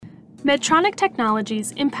Medtronic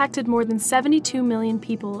technologies impacted more than 72 million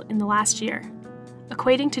people in the last year,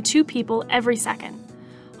 equating to 2 people every second.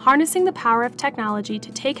 Harnessing the power of technology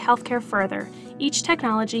to take healthcare further, each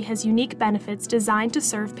technology has unique benefits designed to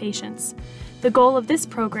serve patients. The goal of this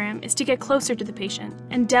program is to get closer to the patient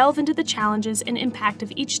and delve into the challenges and impact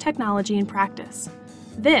of each technology in practice.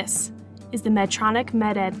 This is the Medtronic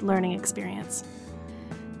MedEd learning experience.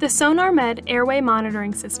 The SonarMed airway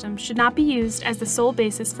monitoring system should not be used as the sole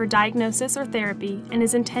basis for diagnosis or therapy and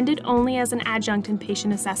is intended only as an adjunct in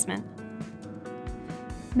patient assessment.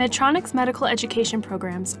 Medtronic's medical education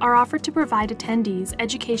programs are offered to provide attendees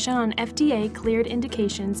education on FDA-cleared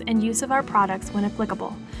indications and use of our products when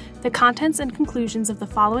applicable. The contents and conclusions of the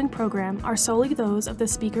following program are solely those of the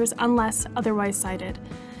speakers unless otherwise cited.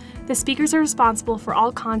 The speakers are responsible for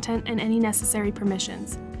all content and any necessary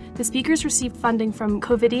permissions. The speakers received funding from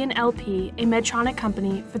Covidian LP, a Medtronic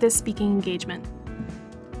company, for this speaking engagement.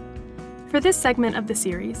 For this segment of the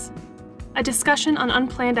series, a discussion on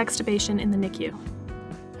unplanned extubation in the NICU.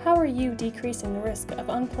 How are you decreasing the risk of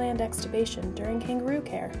unplanned extubation during Kangaroo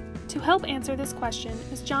care? To help answer this question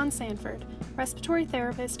is John Sanford, Respiratory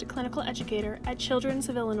Therapist Clinical Educator at Children's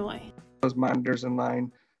of Illinois. Those monitors in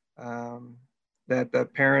line, that the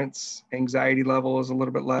parents' anxiety level is a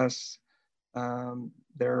little bit less.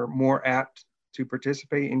 They're more apt to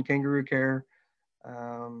participate in Kangaroo care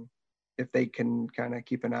if they can kind of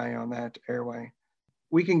keep an eye on that airway.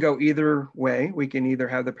 We can go either way. We can either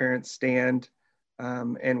have the parents stand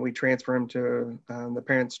and we transfer them to the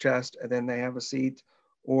parent's chest and then they have a seat,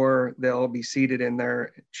 or they'll be seated in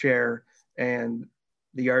their chair and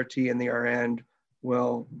the RT and the RN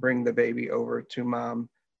will bring the baby over to mom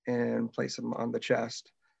and place them on the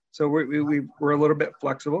chest. So we're a little bit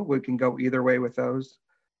flexible. We can go either way with those.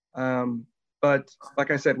 But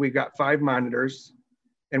like I said, we've got 5 monitors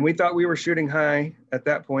and we thought we were shooting high at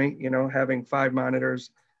that point, having 5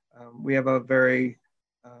 monitors. We have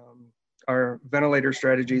our ventilator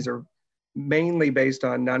strategies are mainly based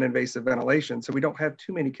on non-invasive ventilation. So we don't have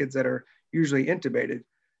too many kids that are usually intubated,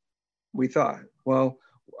 we thought. Well,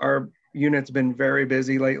 our unit's been very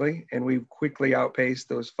busy lately and we've quickly outpaced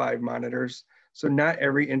those 5 monitors. So not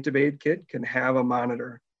every intubated kid can have a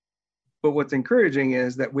monitor. But what's encouraging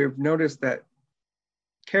is that we've noticed that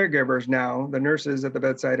caregivers now, the nurses at the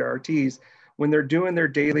bedside or RTs, when they're doing their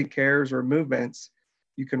daily cares or movements,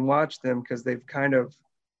 you can watch them because they've kind of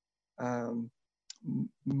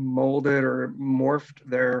molded or morphed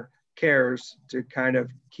their cares to kind of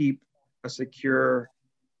keep a secure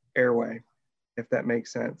airway, if that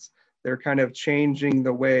makes sense. They're kind of changing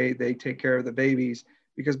the way they take care of the babies,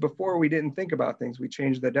 because before we didn't think about things. We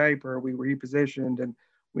changed the diaper, we repositioned, and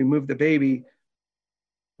we moved the baby,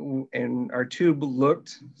 and our tube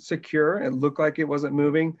looked secure. It looked like it wasn't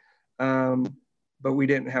moving, but we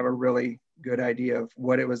didn't have a really good idea of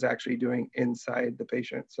what it was actually doing inside the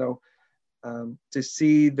patient. So to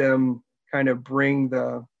see them kind of bring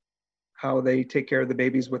how they take care of the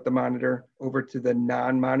babies with the monitor over to the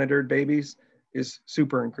non-monitored babies is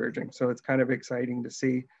super encouraging. So it's kind of exciting to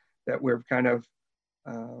see that we're kind of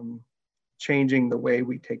changing the way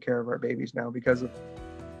we take care of our babies now because of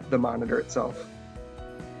the monitor itself.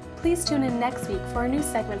 Please tune in next week for a new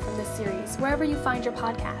segment from this series, wherever you find your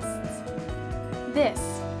podcasts. This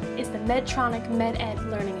is the Medtronic MedEd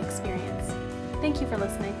learning experience. Thank you for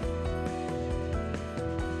listening.